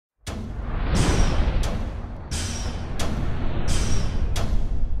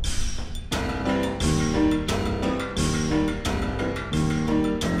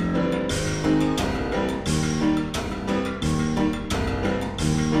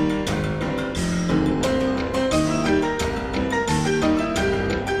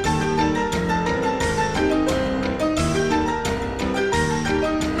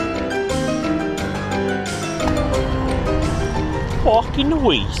Walking the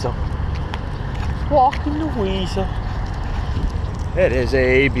weasel. Walking the weasel. It is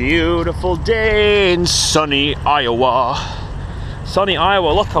a beautiful day in sunny Iowa. Sunny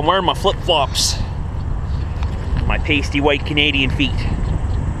Iowa, look, I'm wearing my flip-flops. My pasty white Canadian feet.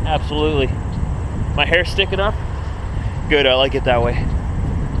 Absolutely. My hair sticking up? Good, I like it that way.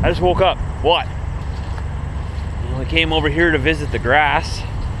 I just woke up. What? I came over here to visit the grass.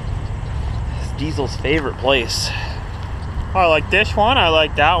 It's Diesel's favorite place. I like this one, I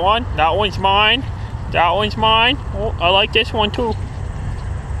like that one. That one's mine. That one's mine. Oh, I like this one too.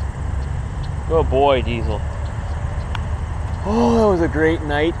 Good boy, Diesel. Oh, that was a great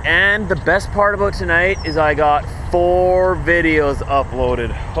night. And the best part about tonight is I got 4 videos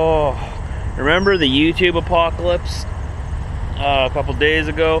uploaded. Oh, remember the YouTube apocalypse a couple days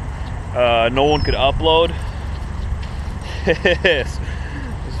ago? No one could upload. It's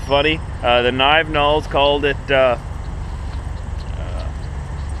funny. The Knive Nulls called it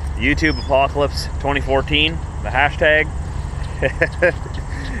YouTube Apocalypse 2014, the hashtag.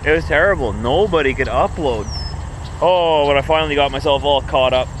 It was terrible. Nobody could upload. Oh, but I finally got myself all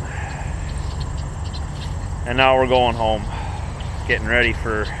caught up. And now we're going home. Getting ready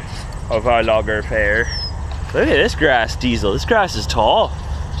for a vlogger fair. Look at this grass, Diesel. This grass is tall.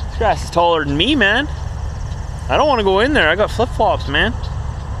 This grass is taller than me, man. I don't want to go in there. I got flip-flops, man.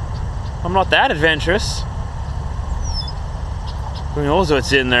 I'm not that adventurous. Who knows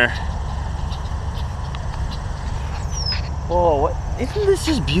what's in there? Oh, what? Isn't this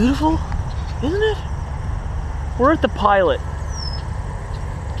just beautiful? Isn't it? We're at the Pilot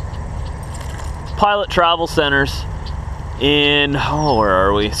Travel Centers in, oh, where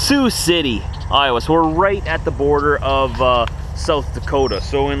are we? Sioux City, Iowa. So we're right at the border of South Dakota.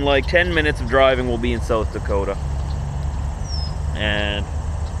 So in like 10 minutes of driving, we'll be in South Dakota. And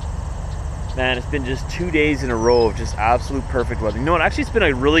man, it's been just 2 days in a row of just absolute perfect weather. You know what? Actually, it's been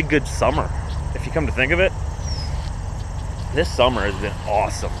a really good summer. If you come to think of it, this summer has been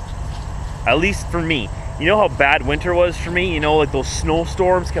awesome. At least for me. You know how bad winter was for me? You know, like those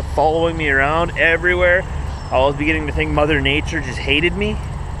snowstorms kept following me around everywhere. I was beginning to think Mother Nature just hated me.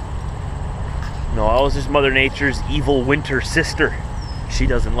 No, I was just Mother Nature's evil winter sister. She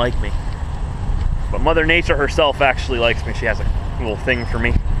doesn't like me. But Mother Nature herself actually likes me. She has a little thing for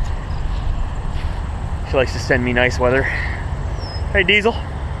me. She likes to send me nice weather. Hey, Diesel.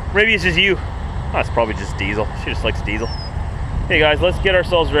 Maybe it's just you. Oh, it's probably just Diesel. She just likes Diesel. Hey guys, let's get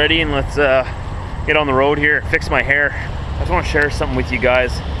ourselves ready and let's get on the road here, fix my hair. I just want to share something with you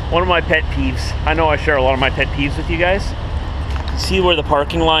guys. One of my pet peeves. I know I share a lot of my pet peeves with you guys. See where the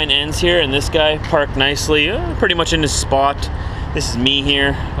parking line ends here, and this guy parked nicely, pretty much in his spot. This is me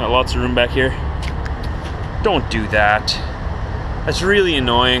here. Got lots of room back here. Don't do that. That's really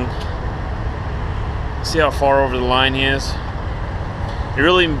annoying. See how far over the line he is? It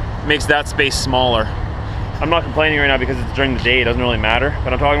really makes that space smaller. I'm not complaining right now because it's during the day, it doesn't really matter.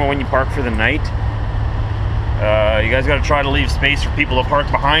 But I'm talking about when you park for the night. You guys gotta try to leave space for people to park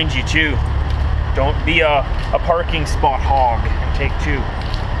behind you too. Don't be a parking spot hog and take 2.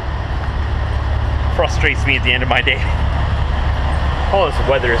 Frustrates me at the end of my day. Oh, this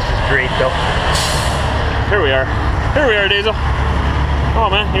weather is just great though. Here we are. Here we are, Diesel. Oh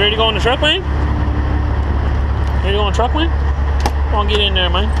man, you ready to go on the truck, man? Ready to go on the truck, man? Come on, get in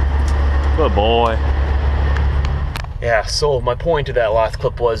there, man. Good boy. Yeah, so my point of that last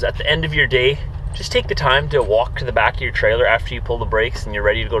clip was, at the end of your day, just take the time to walk to the back of your trailer after you pull the brakes and you're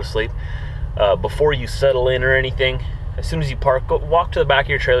ready to go to sleep. Before you settle in or anything, as soon as you park, walk to the back of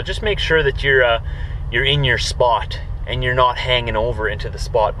your trailer. Just make sure that you're in your spot and you're not hanging over into the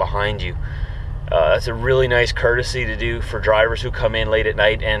spot behind you. That's a really nice courtesy to do for drivers who come in late at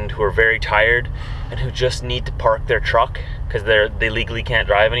night and who are very tired and who just need to park their truck because they legally can't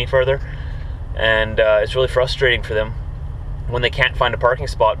drive any further. And it's really frustrating for them when they can't find a parking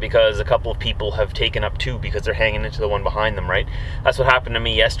spot because a couple of people have taken up 2 because they're hanging into the one behind them, right? That's what happened to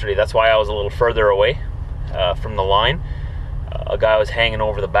me yesterday. That's why I was a little further away from the line. A guy was hanging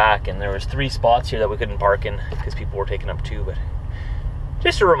over the back, and there was 3 spots here that we couldn't park in because people were taking up 2. But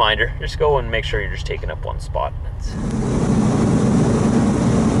just a reminder, just go and make sure you're just taking up 1 spot.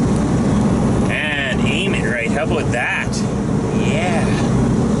 And aim it right. How about that? Yeah.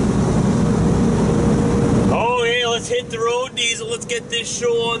 Let's hit the road, Diesel. Let's get this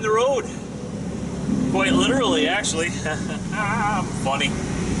show on the road. Quite literally, actually. I'm funny.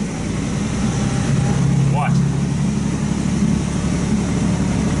 What?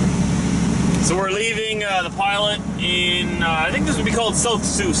 So we're leaving the Pilot in, I think this would be called South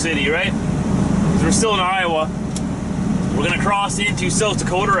Sioux City, right? Because we're still in Iowa. We're gonna cross into South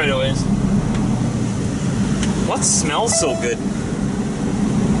Dakota right away. What smells so good?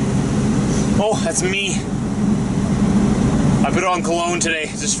 that's me. I put on cologne today,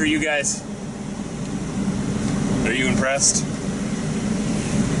 just for you guys. Are you impressed?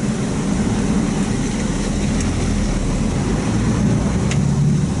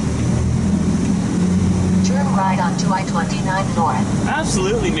 Turn right onto I-29 North.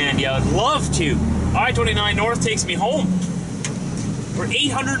 Absolutely, man. Yeah, I'd love to. I-29 North takes me home. We're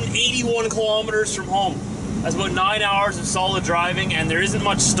 881 kilometers from home. That's about 9 hours of solid driving, and there isn't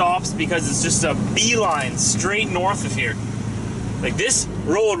much stops because it's just a beeline straight north of here. Like this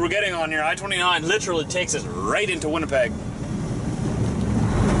road we're getting on here, I-29, literally takes us right into Winnipeg.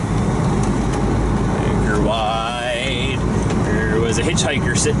 Anchor wide. There was a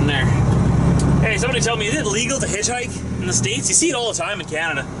hitchhiker sitting there. Hey, somebody tell me, is it legal to hitchhike in the States? You see it all the time in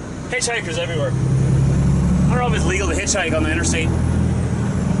Canada. Hitchhikers everywhere. I don't know if it's legal to hitchhike on the interstate.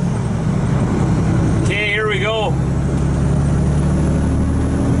 Okay, here we go.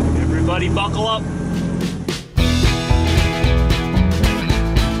 Everybody buckle up.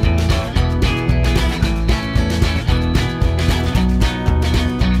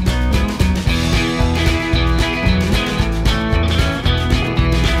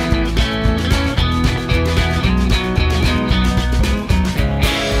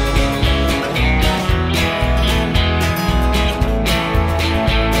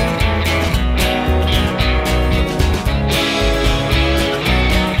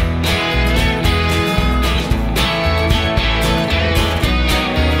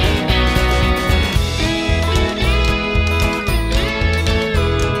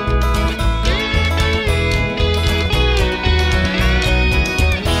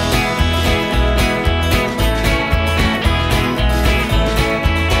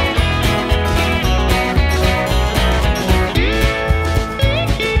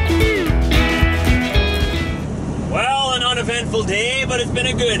 Day, but it's been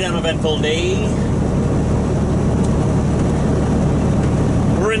a good uneventful day.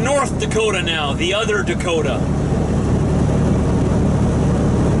 We're in North Dakota now, the other Dakota.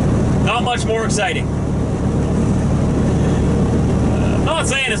 Not much more exciting. I'm not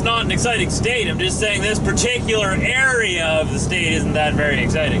saying it's not an exciting state, I'm just saying this particular area of the state isn't that very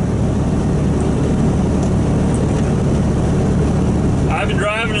exciting. I've been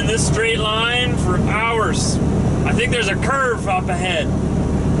driving in this straight line for hours. I think there's a curve up ahead.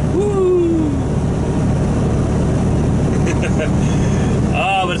 Woo!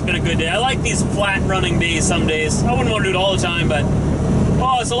 Oh, but it's been a good day. I like these flat running days some days. I wouldn't want to do it all the time, but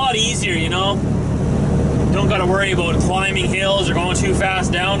oh, it's a lot easier, you know? Don't got to worry about climbing hills or going too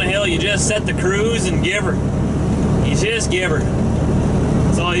fast down the hill. You just set the cruise and give her. You just give her.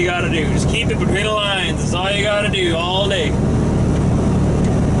 That's all you got to do. Just keep it between the lines. That's all you got to do all day.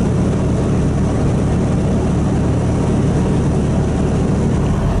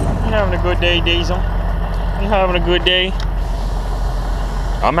 Having a good day, Diesel? You having a good day?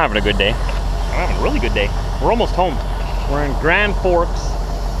 I'm having a good day. I'm having a really good day. We're almost home. We're in Grand Forks,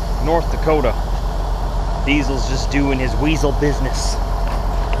 North Dakota. Diesel's just doing his weasel business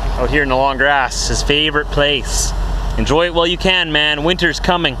out here in the long grass, his favorite place. Enjoy it while you can, man. Winter's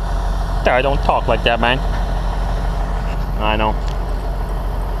coming. I don't talk like that, man. I know.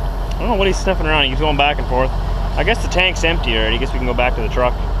 I don't know what he's sniffing around. He's going back and forth. I guess the tank's empty already. I guess we can go back to the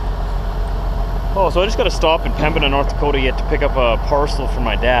truck. Oh, so I just got to stop in Pembina, North Dakota yet to pick up a parcel for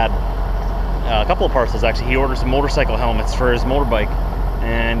my dad. A couple of parcels, actually. He ordered some motorcycle helmets for his motorbike,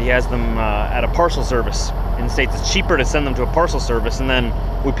 and he has them at a parcel service. In the States, it's cheaper to send them to a parcel service, and then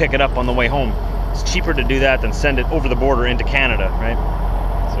we pick it up on the way home. It's cheaper to do that than send it over the border into Canada, right?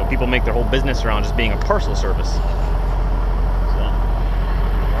 So people make their whole business around just being a parcel service. So,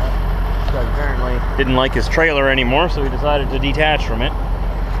 this guy apparently didn't like his trailer anymore, so he decided to detach from it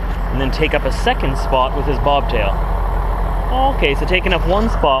and then take up a second spot with his bobtail. Okay, so taking up one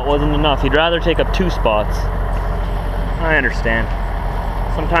spot wasn't enough. He'd rather take up two spots. I understand.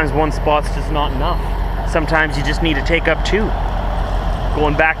 Sometimes one spot's just not enough. Sometimes you just need to take up two.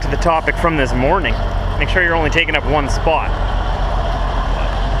 Going back to the topic from this morning, make sure you're only taking up one spot.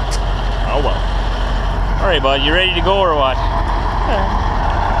 Oh well. Alright, bud, you ready to go or what?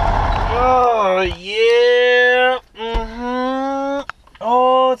 Oh, yeah.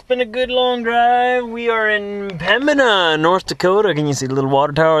 Oh, it's been a good long drive. We are in Pembina, North Dakota. Can you see the little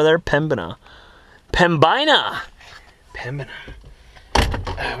water tower there? Pembina. Pembina.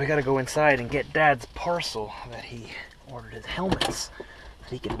 We gotta go inside and get Dad's parcel that he ordered his helmets so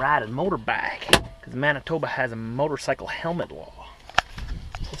he can ride a motorbike. Because Manitoba has a motorcycle helmet law.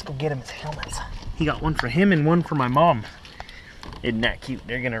 Let's go get him his helmets. He got one for him and one for my mom. Isn't that cute?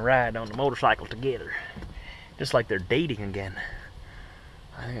 They're gonna ride on the motorcycle together. Just like they're dating again.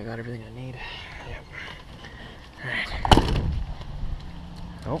 I think I got everything I need. Yep. Alright.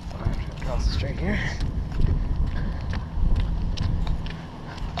 Oh, I'm across the street here.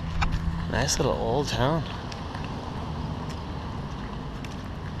 Nice little old town.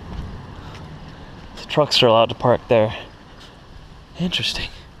 The trucks are allowed to park there. Interesting.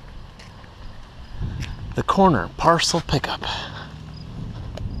 The corner parcel pickup.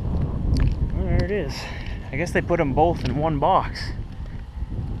 Well, there it is. I guess they put them both in one box.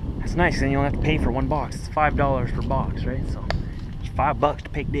 That's nice, then you don't have to pay for one box. It's $5 per box, right? So it's $5 to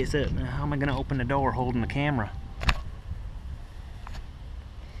pick this up. Now, how am I gonna open the door holding the camera?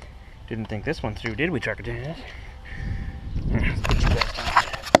 Didn't think this one through, did we, Trucker Chenes? Let's put you back down.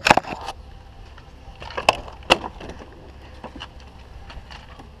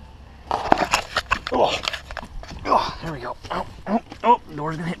 Oh, oh, there we go. Oh, oh, oh, the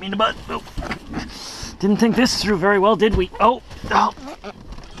door's gonna hit me in the butt. Oh. Didn't think this through very well, did we? Oh, oh,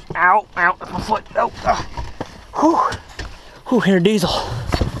 ow, ow, my foot. Oh, oh. Whew, here, Diesel.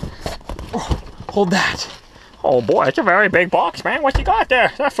 Oh, hold that. Oh boy, it's a very big box, man. What you got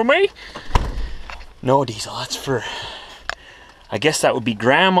there? Is that for me? No, Diesel, that's for... I guess that would be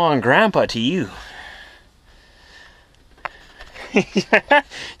Grandma and Grandpa to you.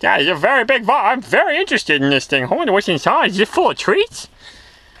 Yeah, it's a very big box. I'm very interested in this thing. I wonder what's inside. Is it full of treats?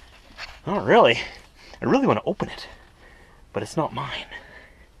 Not really. I really want to open it, but it's not mine.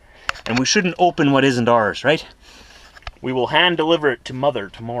 And we shouldn't open what isn't ours, right? We will hand deliver it to Mother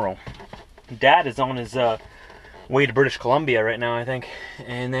tomorrow. Dad is on his way to British Columbia right now, I think,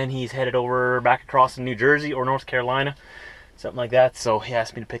 and then he's headed over back across to New Jersey or North Carolina, something like that. So he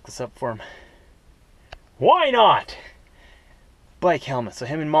asked me to pick this up for him. Why not? Bike helmet, so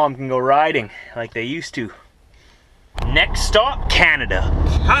him and Mom can go riding like they used to. Next stop, Canada.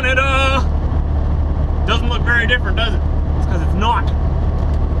 Canada! Doesn't look very different, does it? It's because it's not.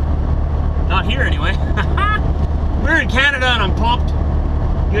 Not here anyway. We're in Canada and I'm pumped.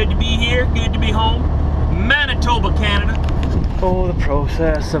 Good to be here, good to be home. Manitoba, Canada. Oh, the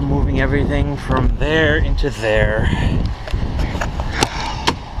process of moving everything from there into there.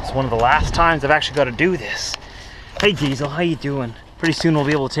 It's one of the last times I've actually got to do this. Hey Diesel, how you doing? Pretty soon we'll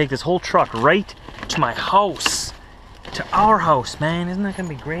be able to take this whole truck right to my house. To our house, man. Isn't that gonna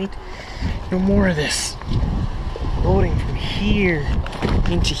be great? No more of this. Loading from here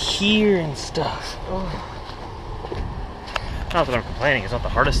into here and stuff. Oh. Not that I'm complaining, it's not the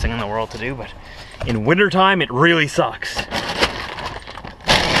hardest thing in the world to do, but in wintertime, it really sucks.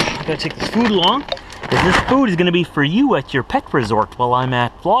 I gotta take this food along, because this food is gonna be for you at your pet resort while I'm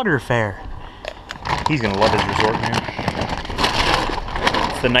at Vlogger Fair. He's gonna love his resort, man.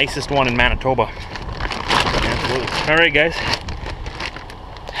 It's the nicest one in Manitoba. Absolutely. All right, guys.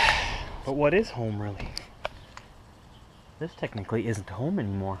 But what is home, really? This technically isn't home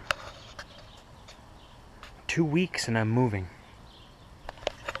anymore. 2 weeks and I'm moving.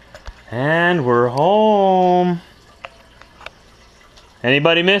 And we're home.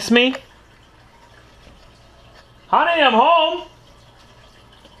 Anybody miss me? Honey, I'm home.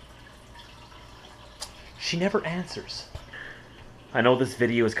 She never answers. I know this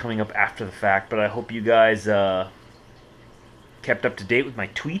video is coming up after the fact, but I hope you guys kept up to date with my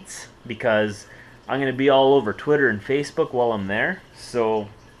tweets, because I'm going to be all over Twitter and Facebook while I'm there. So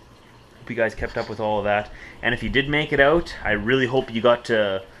hope you guys kept up with all of that. And if you did make it out, I really hope you got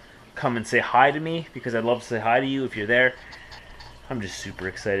to come and say hi to me, because I'd love to say hi to you if you're there. I'm just super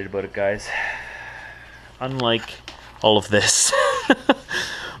excited about it, guys. Unlike all of this.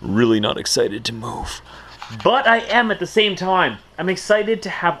 Really not excited to move. But I am at the same time. I'm excited to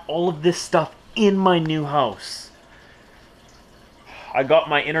have all of this stuff in my new house. I got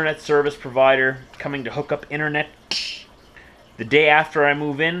my internet service provider coming to hook up internet the day after I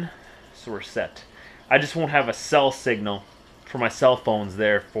move in, so we're set. I just won't have a cell signal for my cell phones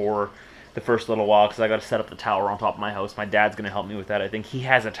there for the first little while, because I got to set up the tower on top of my house. My dad's going to help me with that. I think he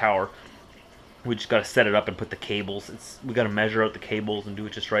has a tower. We just got to set it up and put the cables. We got to measure out the cables and do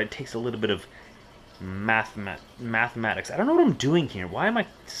it just right. It takes a little bit of mathematics. I don't know what I'm doing here. Why am I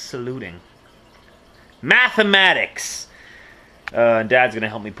saluting? Mathematics! Dad's going to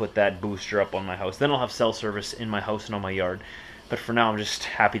help me put that booster up on my house. Then I'll have cell service in my house and on my yard. But for now, I'm just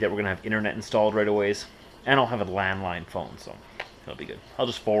happy that we're going to have internet installed right away. And I'll have a landline phone, so it'll be good. I'll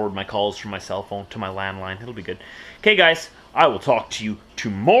just forward my calls from my cell phone to my landline. It'll be good. Okay, guys, I will talk to you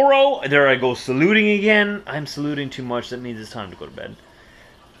tomorrow. There I go saluting again. I'm saluting too much. That means it's time to go to bed.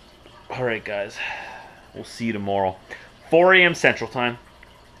 All right, guys. We'll see you tomorrow. 4 a.m. Central Time.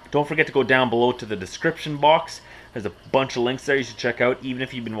 Don't forget to go down below to the description box. There's a bunch of links there you should check out, even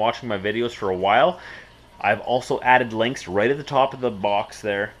if you've been watching my videos for a while. I've also added links right at the top of the box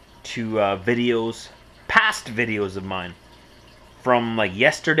there to videos, past videos of mine. From like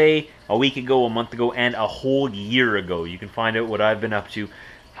yesterday, a week ago, a month ago, and a whole year ago. You can find out what I've been up to,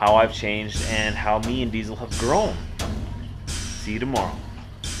 how I've changed, and how me and Diesel have grown. See you tomorrow.